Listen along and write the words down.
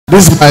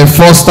This is my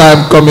first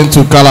time coming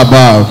to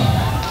Calabar.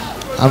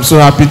 I'm so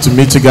happy to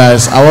meet you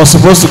guys. I was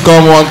supposed to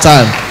come one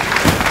time,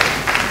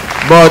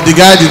 but the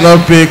guy did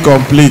not pay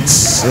complete.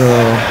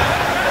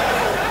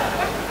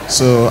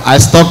 So I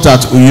stopped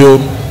at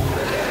Uyo.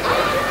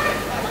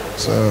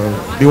 So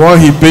the one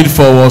he paid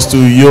for was to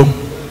Uyo.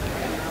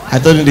 I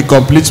told him the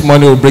complete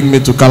money will bring me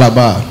to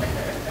Calabar.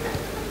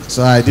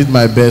 So I did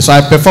my best. So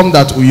I performed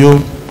at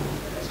Uyo.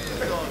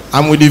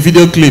 I'm with the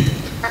video clip.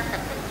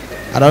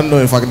 I don't know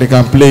if they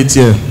can play it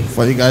here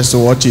for you guys to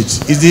watch it.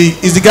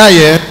 Is the guy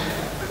here?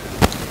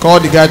 Call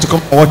the guy to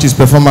come and watch his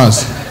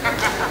performance.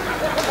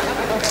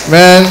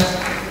 Man,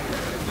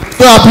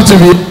 so happy to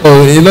be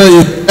here. You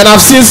know, and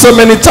I've seen so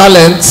many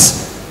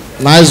talents.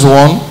 Nice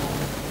one.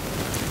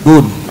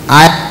 Good.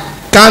 I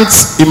can't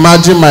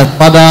imagine my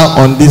father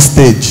on this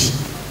stage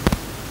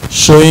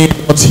showing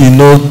what he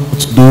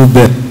knows to do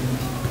better.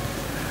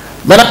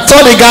 But I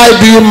saw the guy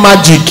doing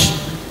magic.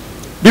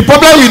 The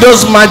problem with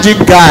those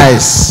magic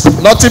guys,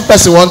 nothing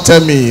person won't tell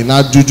me,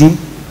 now juju.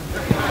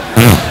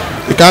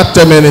 You can't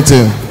tell me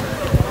anything.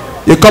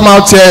 You come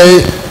out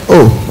here,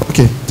 oh,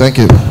 okay, thank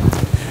you.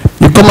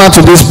 You come out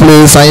to this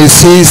place and you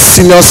see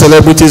senior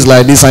celebrities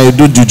like this and you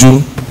do juju.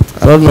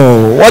 I don't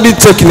know. What do you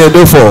take in a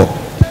do for?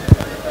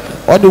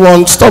 What do you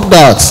want? Stop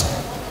that.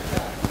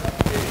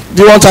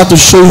 Do you want her to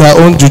show you her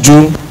own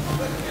juju?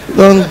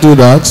 Don't do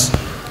that.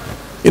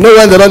 You know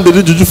when they don't do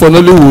juju for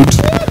Nollywood?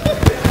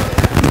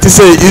 It is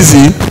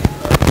easy.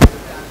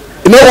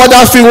 You know what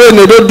that feel when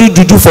they don't do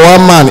juju for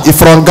one man? If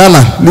from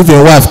Ghana, leave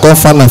your wife, come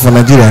find her for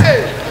Nigeria.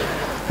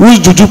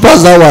 Which juju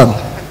pass that one?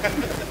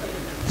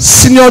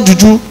 Senior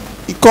juju.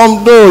 He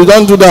come, no, you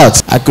don't do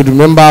that. I could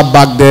remember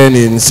back then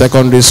in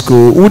secondary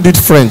school, who did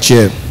French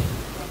here?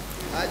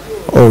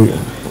 Oh,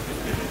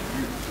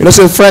 you know,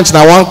 say French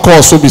now one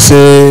course so be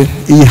say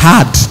he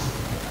had.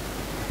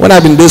 When I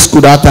been in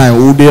school that time,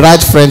 we would write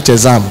French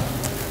exam.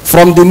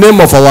 From the name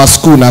of our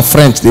school now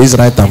French, they is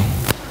write them.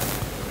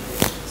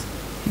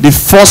 The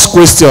first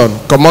question,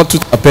 come on to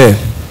prepare.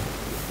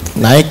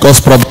 Now it cause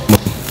problem.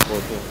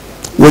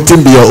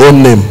 Waiting be your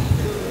own name.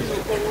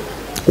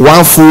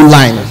 One full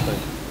line.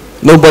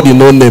 Nobody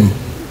no name.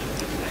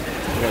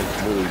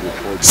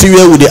 See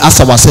where we they ask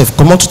ourselves,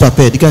 come on to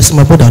prepare. The guy say,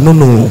 my brother,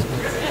 no.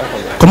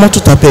 Come on to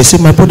prepare. Say,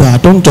 my brother, I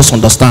don't just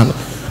understand.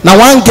 Now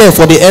one girl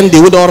for the end,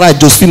 they would all write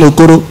Josephine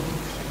Okoro.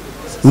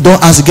 We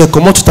don't ask the girl,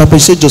 come on to prepare.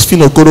 Say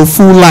Josephine Okoro,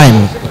 full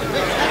line.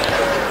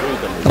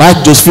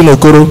 Write Josephine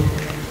Okoro.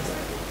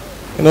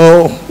 You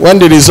know, when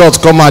the results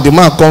come out, the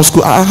man comes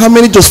to school. How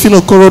many Josephine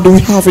Okoro do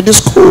we have in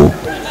this school?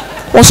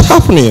 What's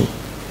happening?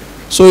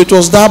 So it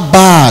was that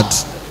bad.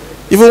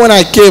 Even when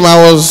I came,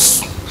 I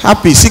was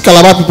happy. See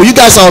Calabar people, you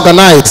guys are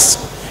organized.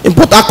 In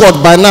Port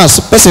Harcourt by now,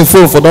 person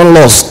phone for don't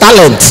lost.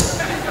 Talent.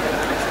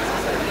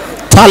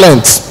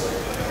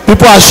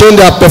 People are showing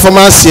their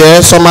performance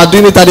here. Some are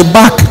doing it at the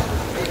back.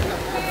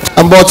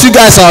 But you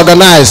guys are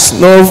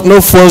organized. No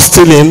phone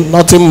stealing,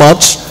 nothing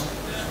much.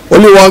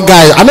 Only one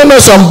guy. I don't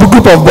know some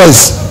group of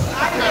boys.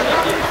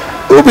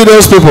 Who be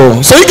those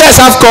people? So you guys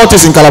have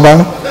cultists in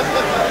Calabar?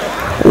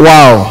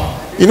 Wow.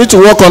 You need to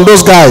work on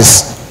those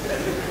guys.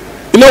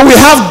 You know, we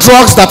have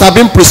drugs that have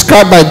been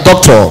prescribed by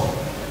doctor,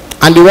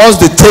 and the ones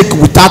they take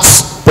without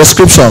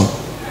prescription.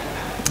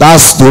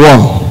 That's the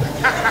one.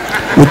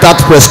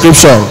 Without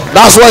prescription.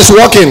 That's why it's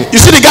working.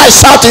 You see the guy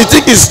shouting, you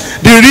think it's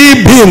the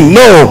real bean.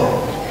 No.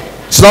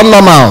 It's not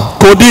normal.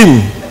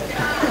 Codeine.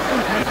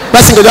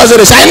 Person could just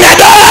say,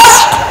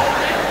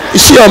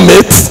 is she your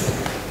mate?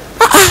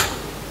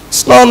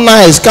 It's not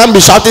nice. Can't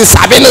be shouting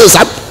Sabinus.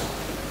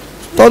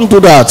 Don't do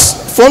that.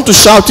 If you want to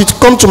shout it,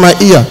 come to my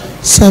ear.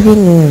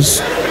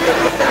 Sabinus.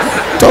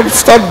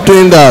 Stop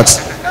doing that.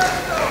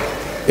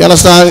 You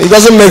understand? It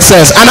doesn't make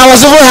sense. And I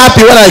was even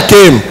happy when I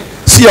came.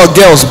 See your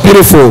girls,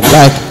 beautiful,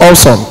 like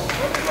awesome.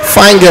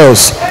 Fine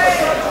girls.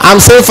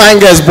 I'm saying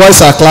fine girls, boys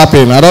are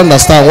clapping. I don't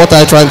understand. What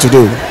are you trying to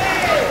do?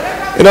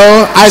 You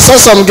know, I saw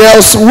some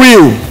girls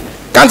real.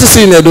 Can't you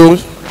see Nedo?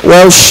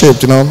 Well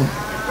shaped, you know.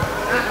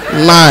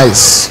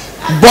 Nice.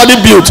 Body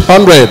build,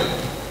 100.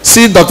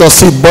 See Dr.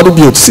 C, body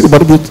build. See the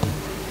body build?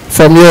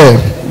 From here,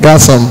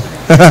 got some.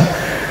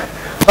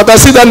 But I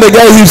see them, they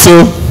get hips,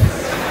 so.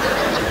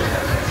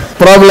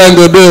 Problem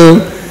go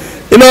do.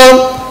 You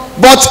know,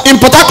 but in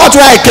Port Harcourt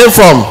where I came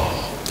from,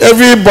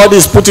 everybody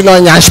is putting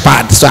on yash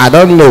pad, so I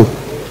don't know.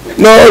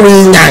 No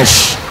real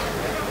yash.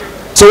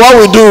 So what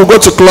we do, we go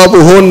to club,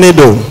 we hold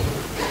needle.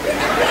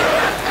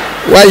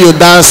 When you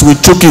dance, we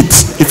took it.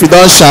 If you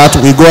don't shout,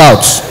 we go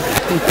out.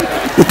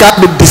 You can't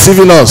be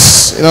deceiving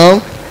us, you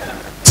know.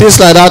 Things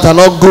like that are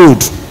not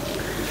good.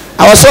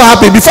 I was so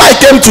happy. Before I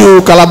came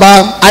to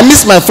Calabar, I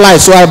missed my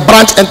flight, so I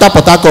branch enter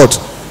Port Harcourt.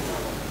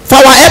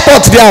 For our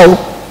airport there,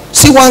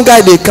 see one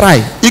guy, they cry.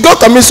 He go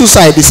commit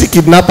suicide, they see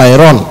kidnapper, I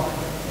run.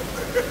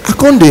 I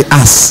can't they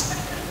ask,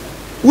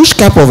 which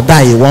type of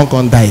die you won't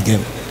come die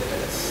again?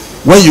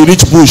 When you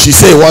reach bush, he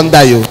say one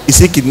die, you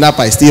see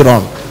kidnapper, he still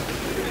run.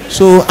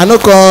 So I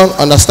don't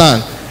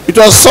understand. It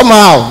was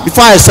somehow,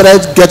 before I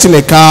started getting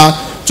a car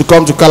to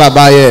come to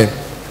Calabar here,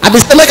 I been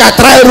saying make I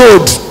try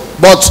road,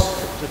 but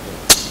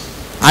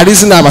I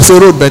reason am, I say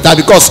road better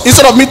because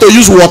instead of me to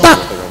use water,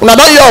 una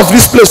don hear of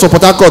this place for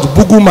Port Harcourt,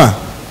 Buguma.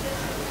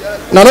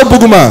 Una no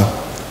Buguma,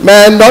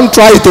 man, don't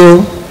try it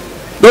o.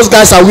 Those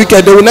guys are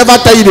wicked. They will never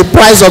tell you the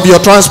price of your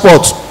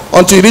transport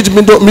until you reach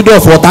middle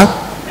of water.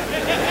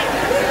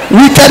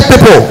 Wicked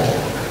people.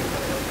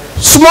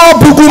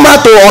 Small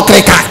Buguma to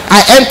Okrika,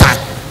 I enter.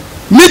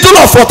 Middle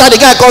of water, the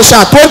guy calls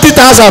shout, 20,000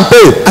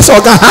 pay. I said,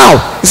 okay, how?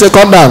 He said,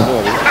 come down.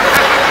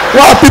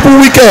 Why are people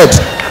wicked?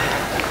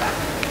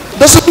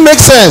 Doesn't make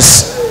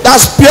sense.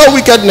 That's pure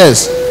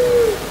wickedness.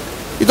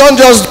 You don't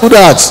just do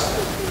that.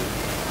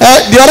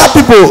 The other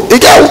people, you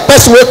get who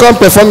person will come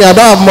perform here. I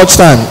don't have much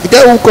time. You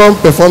get who come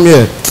perform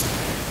here.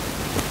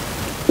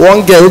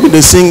 One girl who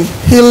they sing,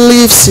 he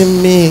lives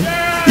in me.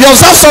 You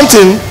observe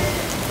something?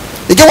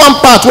 You get one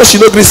part where she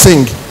don't really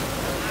sing.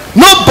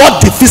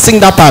 Nobody fit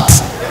sing that part.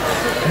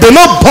 They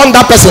not born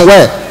that person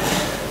well.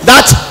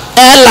 That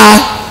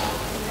Ella.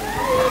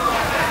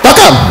 Talk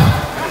am.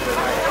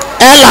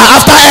 Ella.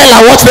 After Ella,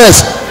 what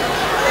next?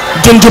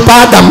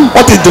 Junjupadam.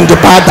 What is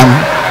Junjupadam?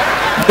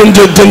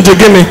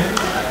 Junjugimi.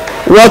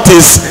 What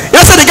is?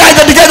 You see the guy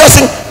just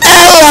sing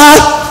Ella.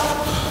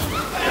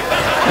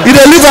 You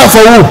dey leave her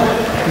for who?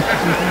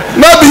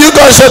 No, be you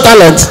gonna show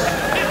talent.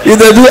 If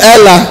they do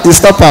Ella, you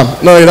stop him.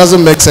 No, it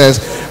doesn't make sense.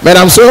 But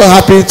I'm so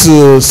happy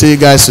to see you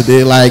guys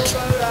today. Like,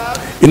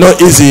 you know,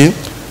 easy.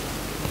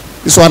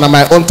 This one of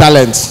my own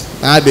talents.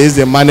 Nowadays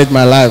they manage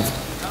my life.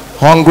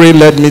 Hungry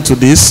led me to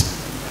this.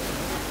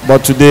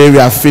 But today we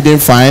are feeding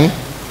fine.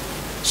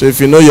 So if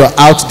you know you're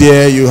out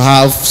there, you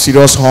have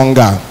serious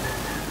hunger.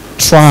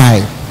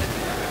 Try.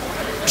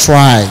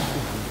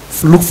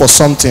 Look for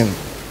something.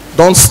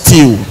 Don't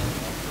steal.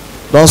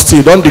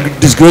 Don't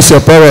disgrace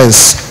your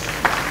parents.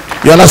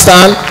 You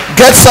understand?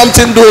 Get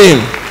something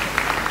doing.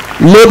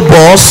 Load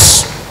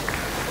boss.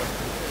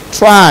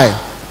 Try.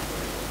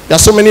 There are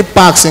so many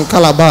parks in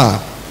Calabar.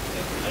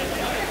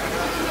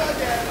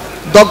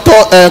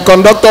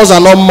 Conductors are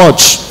not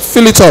much.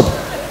 Fill it up.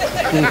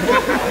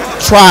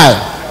 Try.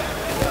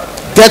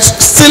 Get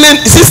stealing.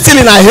 Is it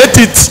stealing? I hate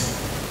it.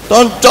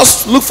 Don't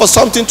just look for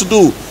something to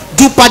do.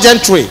 Do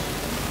pageantry.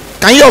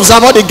 Can you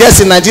observe all the guests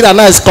in Nigeria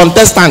now is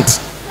contestant?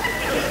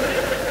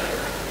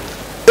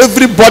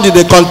 Everybody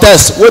they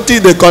contest. What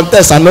did they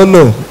contest? I don't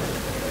know.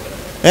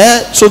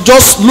 So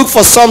just look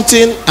for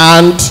something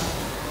and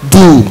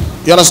do.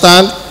 You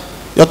understand?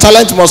 Your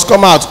talent must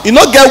come out. You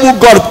not get who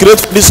God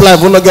created for this life,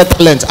 who not get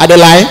talent. Are they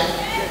lying?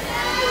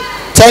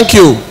 Thank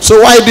you.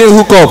 So why didn't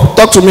hook up?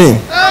 Talk to me.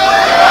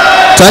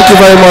 Thank you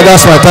very much.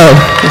 That's my time.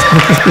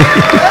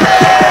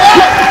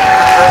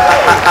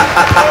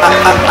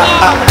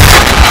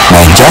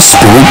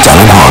 De9jaSpirit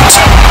Talent Hunt.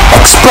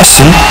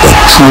 Expressing the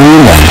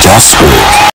true De9jaSpirit.